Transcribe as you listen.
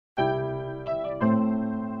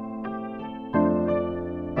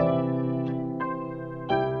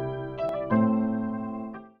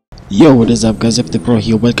Yo, what is up guys, Frederickdpro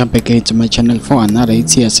here. Welcome back again to my channel for another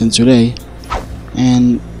ATS. And today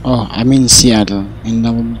I'm in Seattle and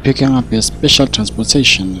I will be picking up a special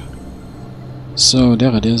transportation. So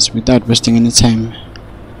there it is. Without wasting any time,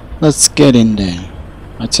 let's get in there.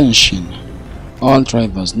 Attention all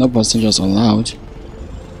drivers, no passengers allowed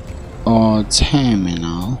or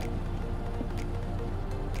terminal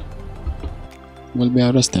will be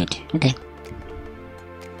arrested. Okay.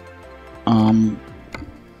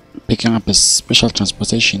 Picking up a special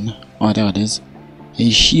transportation. Oh, there it is. A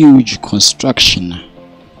huge construction.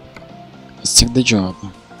 Let's take the job.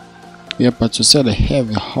 We are about to set a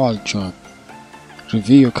heavy haul job.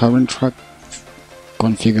 Review your current truck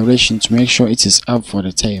configuration to make sure it is up for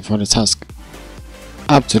the task.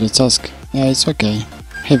 Up to the task. Yeah, it's okay.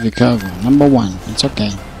 Heavy cargo number 1. It's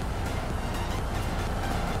okay.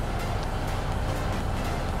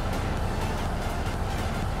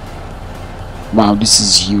 Wow, this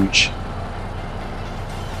is huge.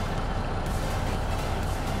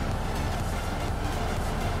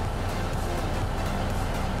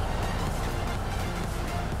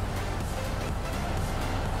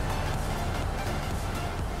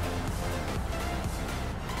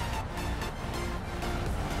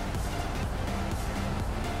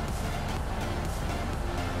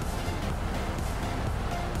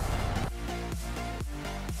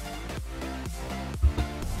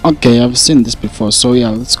 Okay, I've seen this before, so yeah,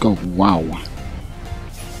 let's go. Wow,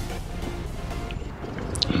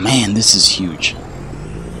 man, this is huge.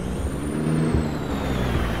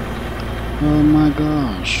 Oh my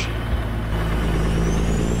gosh.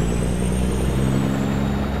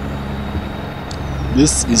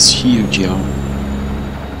 This is huge, yo.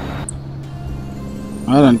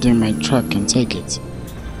 I don't think my truck can take it.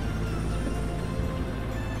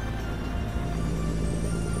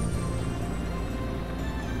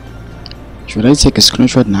 Should I take a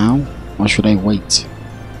screenshot now or should I wait?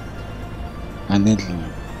 And then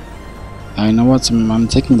I know what, I'm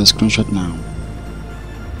taking the screenshot now.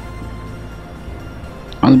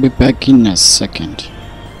 I'll be back in a second.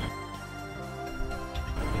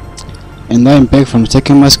 And I'm back from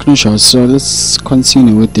taking my screenshot, so let's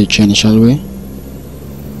continue with the journey, shall we?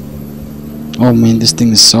 Oh man, this thing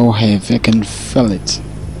is so heavy, I can feel it.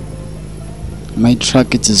 My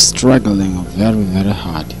truck, it is struggling very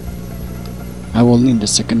hard. I will need the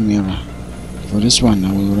second mirror. For this one,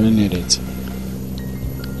 I will really need it.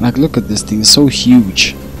 Like, look at this thing, it's so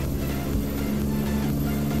huge.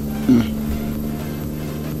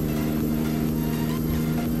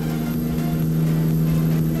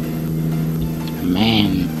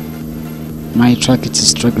 Man, my truck, it is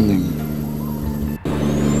struggling.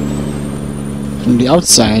 From the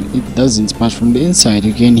outside, it doesn't, but from the inside,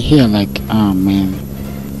 you can hear like, oh man.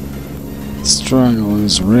 Struggle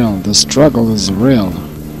is real. The struggle is real.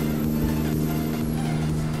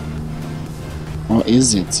 Or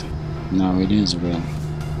is it? No, it is real.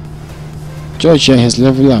 Georgia has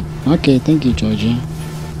leveled up. Okay, thank you, Georgia.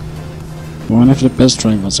 One of the best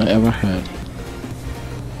drivers I ever heard.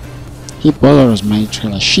 He borrows my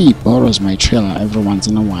trailer. She borrows my trailer every once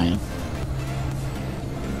in a while.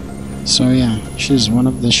 So yeah, she is one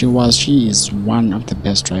of the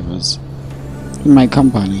best drivers in my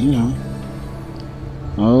company, you know.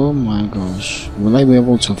 Oh my gosh, will I be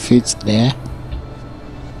able to fit there?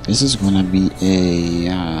 This is gonna be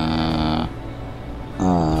a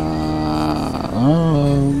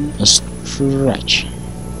stretch.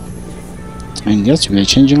 And yes, we are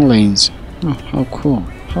changing lanes. Oh, how cool.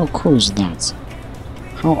 How cool is that?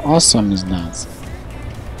 How awesome is that?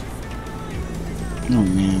 Oh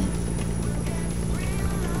man.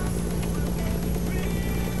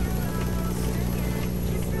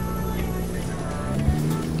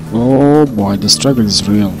 Oh boy, the struggle is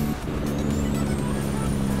real.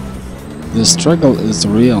 The struggle is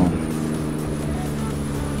real.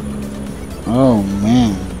 Oh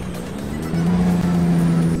man.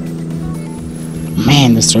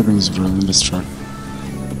 Man, the struggle is real in this truck.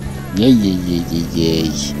 Yay.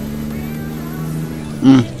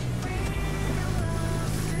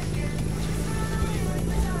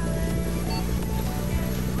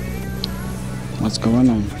 What's going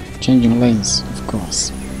on? Changing lanes, of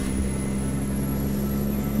course.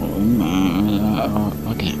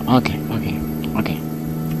 Okay.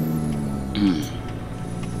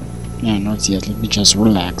 Yeah, not yet. Let me just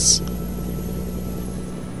relax.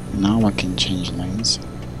 Now I can change lanes.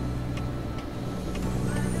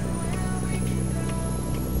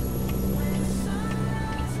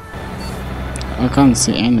 I can't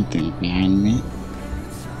see anything behind me.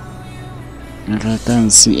 I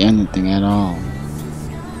can't see anything at all.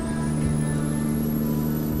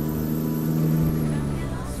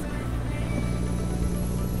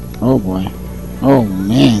 boy. Oh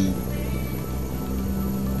man.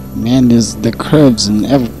 Man, there's the curves and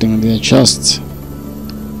everything. They're just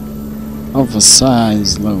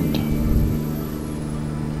oversized load,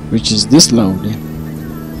 which is this load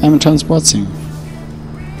I'm transporting.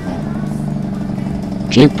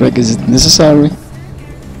 Jake brake, is it necessary?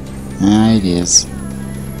 Yeah, it is.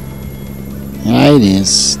 Yeah, it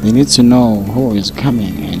is. They need to know who is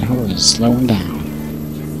coming and who is slowing down.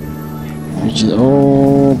 Which is,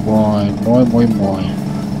 oh boy, boy.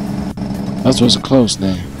 That was close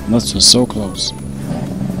there. That was so close.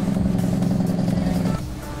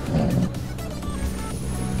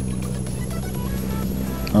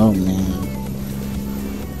 Oh man.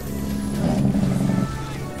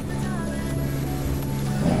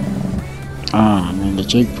 Ah man, the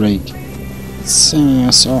Jake brake. So,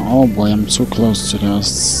 oh boy, I'm so close to the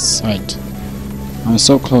side. I'm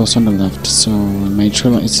so close on the left, so my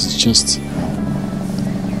trailer is just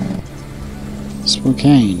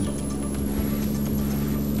Spokane.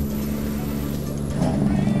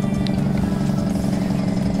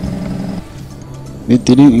 They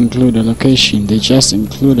didn't include the location, they just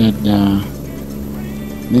included the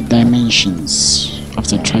dimensions of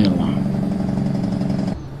the trailer.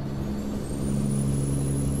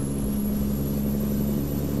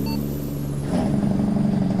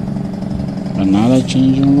 Another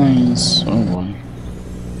change in lanes. Oh boy.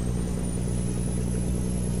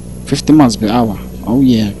 50 miles per hour. Oh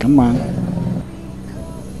yeah, come on.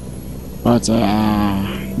 But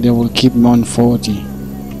they will keep me on 40.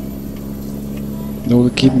 They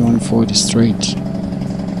will keep me on 40 straight.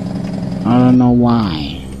 I don't know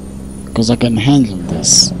why. Because I can handle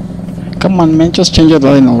this. Come on man, just change the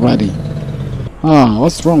lane already. Ah,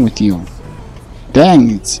 what's wrong with you?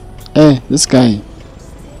 Dang it. Hey, this guy.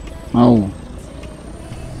 Oh.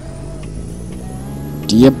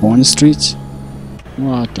 Dearborn Street?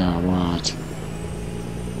 What the what?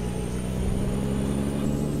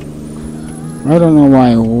 I don't know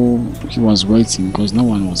why he was waiting, because no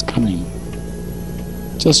one was coming.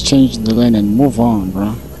 Just change the lane and move on,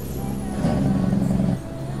 bro.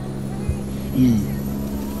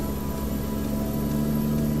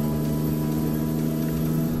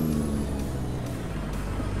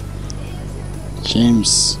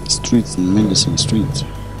 James Street and Madison Street.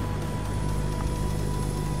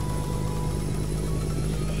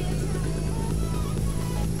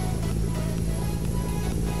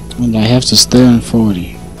 And I have to stay on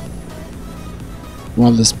 40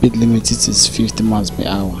 while the speed limit is 50 miles per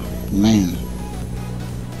hour. Man,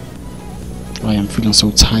 I am feeling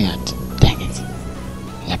so tired. Dang it.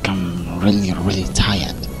 Like I'm really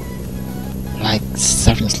tired. Like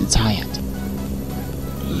seriously tired.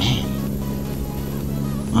 Man.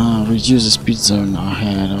 Reduce the speed zone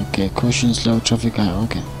ahead. Okay, caution, slow traffic.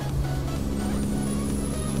 Okay.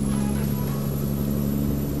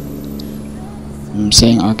 I'm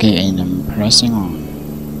saying okay and I'm pressing on.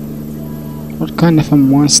 What kind of a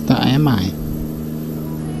monster am I?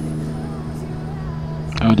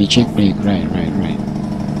 Oh, the check brake, right.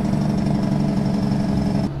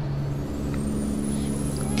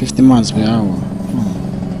 50 miles per hour.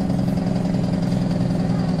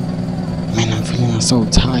 Man, I'm feeling so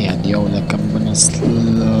tired, yo, like I'm gonna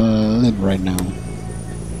sleep right now.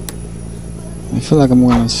 I feel like I'm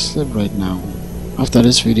gonna sleep right now. After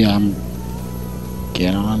this video, I'm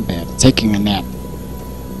getting on bed, taking a nap.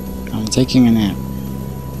 I'm taking a nap.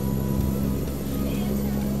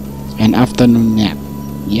 An afternoon nap.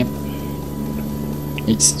 Yep.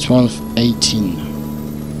 It's 12:18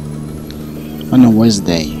 on a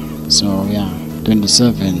Wednesday. So yeah,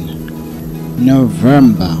 27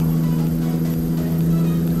 November.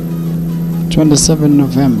 27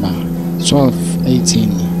 November,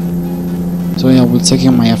 12:18. So yeah, we're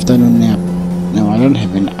taking my afternoon nap. No, I don't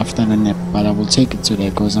have an afternoon nap, but I will take it today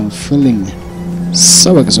because I'm feeling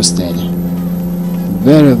so exhausted.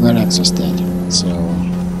 Very exhausted. So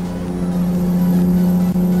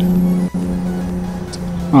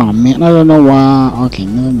oh man, I don't know why. Okay,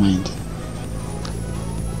 never mind.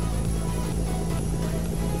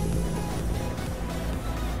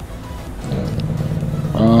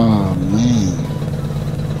 Oh man.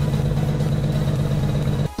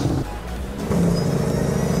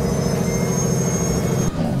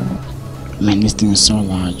 Man, this thing is so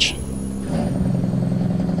large.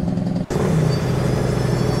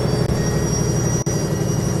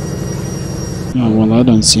 Oh, well, I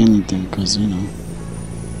don't see anything because, you know.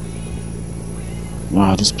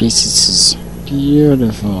 Wow, this place is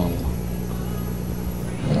beautiful.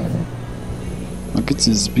 Look, it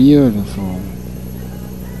is beautiful.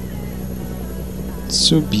 It's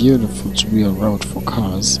so beautiful to be a road for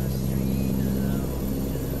cars.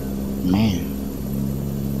 Man,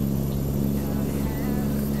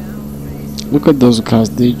 look at those cars.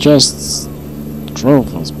 They just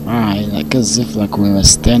drove us by like as if like we were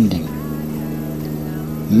standing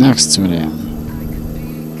next to them.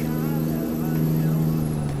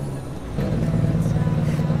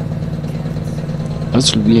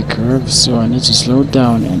 That will be a curve, so I need to slow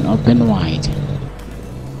down and open wide.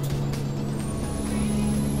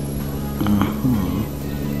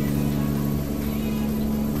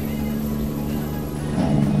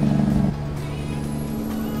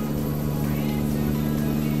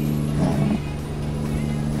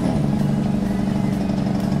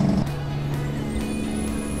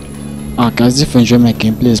 Guys, if you enjoy my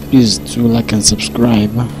gameplays, please do like and subscribe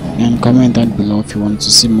and comment down below if you want to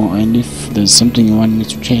see more, and if there's something you want me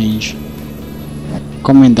to change,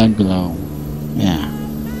 comment down below. Yeah.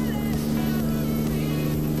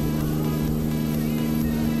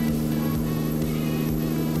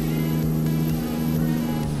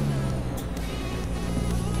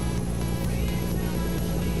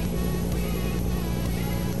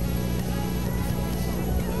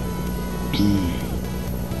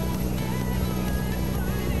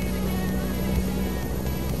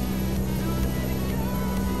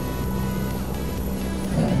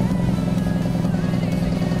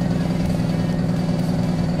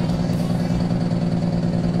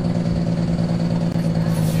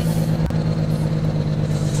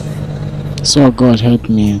 So God help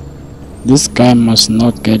me, this guy must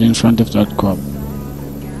not get in front of that cop,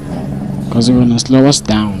 because they're gonna slow us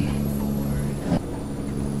down,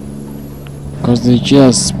 because they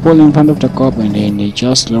just pull in front of the cop and then they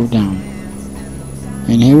just slow down.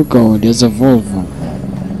 And here we go, there's a Volvo.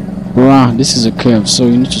 Bruh, this is a curve, so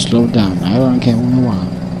you need to slow down. I don't care who you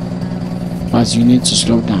are, but you need to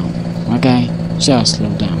slow down. Okay, just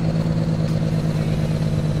slow down.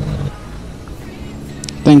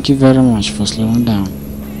 Thank you very much for slowing down,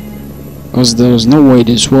 because there was no way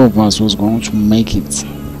this 12 of us was going to make it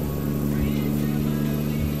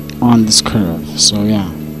on this curve. So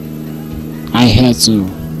yeah, I had to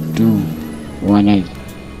do what I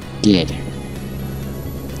did,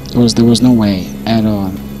 because there was no way at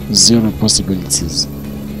all, zero possibilities,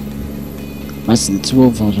 but the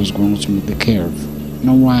 12 of us was going to make the curve.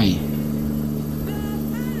 No way.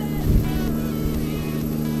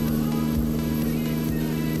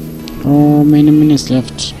 Oh, many minutes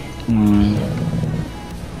left.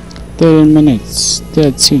 13 minutes.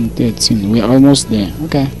 13. We're almost there.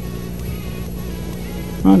 Okay.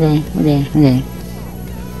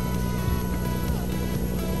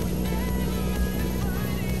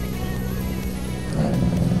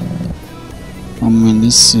 Oh man,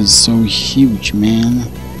 this is so huge, man.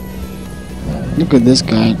 Look at this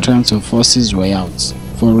guy trying to force his way out.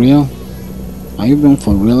 For real? Are you being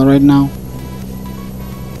for real right now?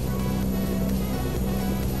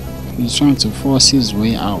 He's trying to force his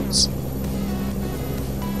way out.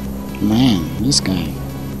 Man, this guy.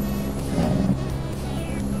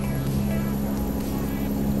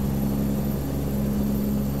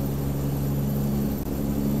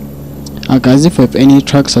 Guys, if you have any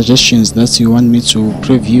track suggestions that you want me to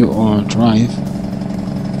preview or drive,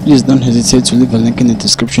 please don't hesitate to leave a link in the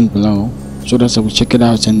description below, so that I will check it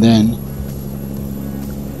out. And then,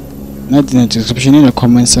 not in the description, in the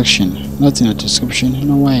comment section. Not in the description,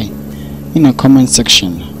 no way. In the comment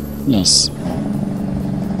section. Yes.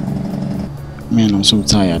 Man, I'm so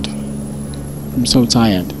tired. I'm so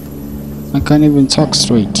tired. I can't even talk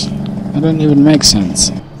straight. I don't even make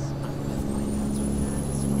sense.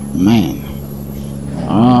 Man.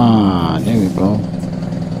 Ah, there we go.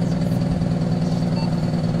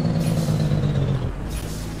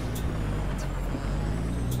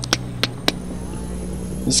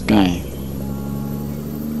 This guy.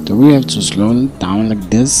 Do we have to slow it down like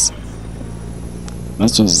this?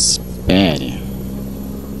 That was bad.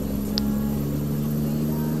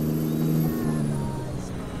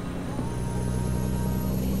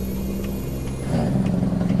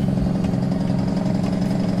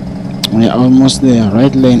 We're almost there.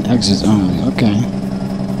 Right lane exit only. Okay.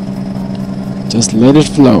 Just let it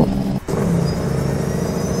flow.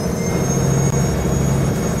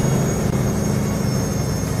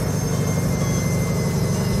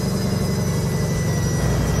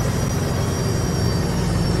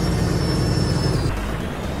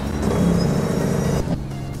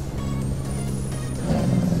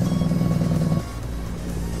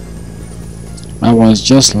 I was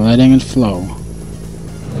just letting it flow.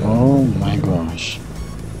 Oh my gosh.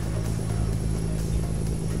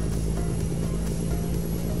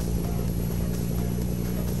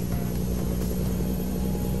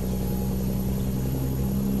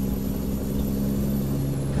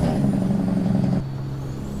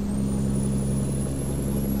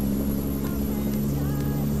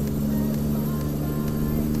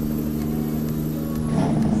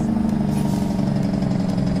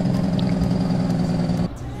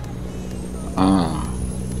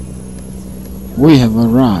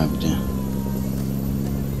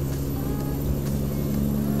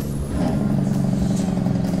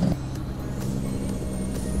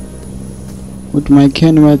 with my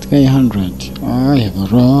Kenworth K100. I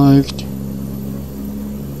have arrived.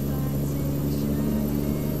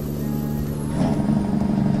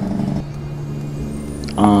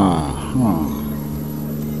 Ah,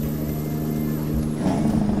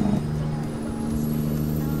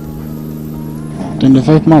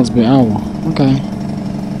 25 miles per hour. Okay.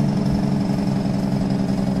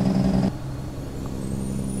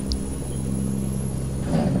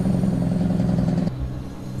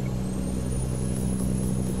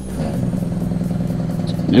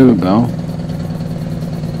 There we go.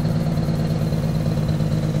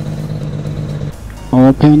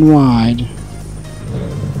 Open wide.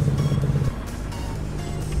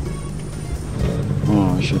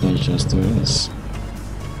 Oh, should I just do this?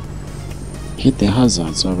 Hit the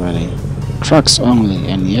hazards already. Trucks only,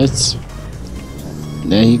 and yet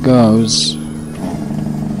there he goes.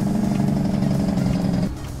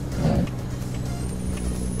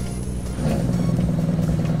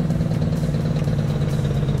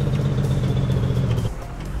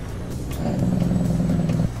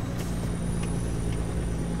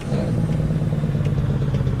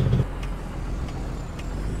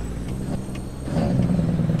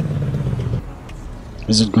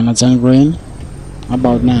 Is it gonna turn green? How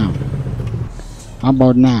about now? How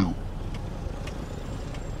about now?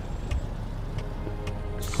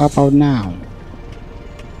 How about now?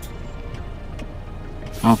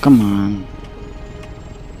 Oh, come on.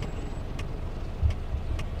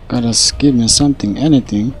 Gotta give me something,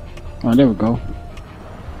 anything. Oh, there we go.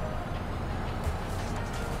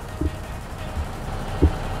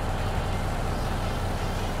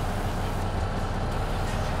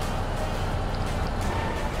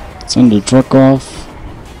 Turn the truck off,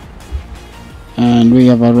 and we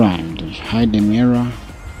have arrived. Hide the mirror,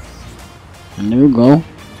 and there we go.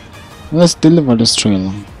 Let's deliver this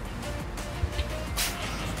trailer.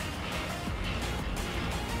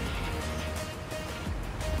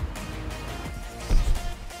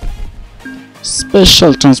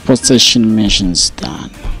 Special transportation missions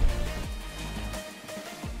done.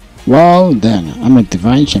 Well then, I'm a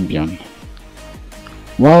divine champion.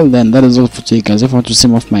 Well then, that is all for today, guys. If you want to see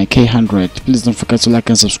more of my K100, please don't forget to like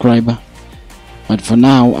and subscribe. But for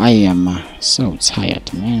now, I am so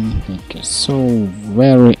tired, man. Like, so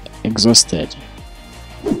very exhausted.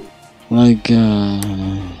 Like,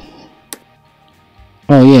 oh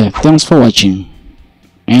yeah, thanks for watching,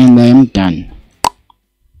 and I am done.